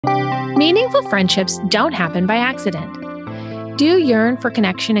Meaningful friendships don't happen by accident. Do you yearn for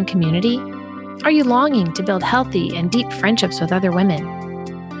connection and community? Are you longing to build healthy and deep friendships with other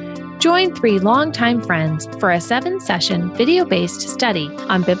women? Join 3 longtime friends for a 7-session video-based study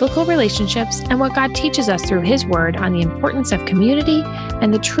on biblical relationships and what God teaches us through His Word on the importance of community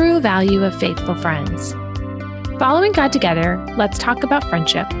and the true value of faithful friends. Following God Together, Let's Talk About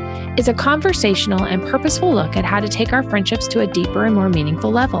Friendship is a conversational and purposeful look at how to take our friendships to a deeper and more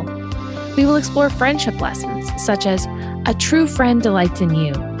meaningful level. We will explore friendship lessons such as a true friend delights in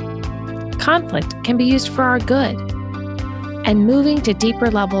you. Conflict can be used for our good. And moving to deeper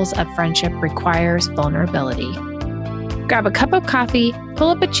levels of friendship requires vulnerability. Grab a cup of coffee, pull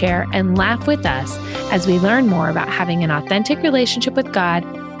up a chair, and laugh with us as we learn more about having an authentic relationship with God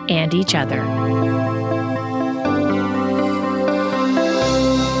and each other.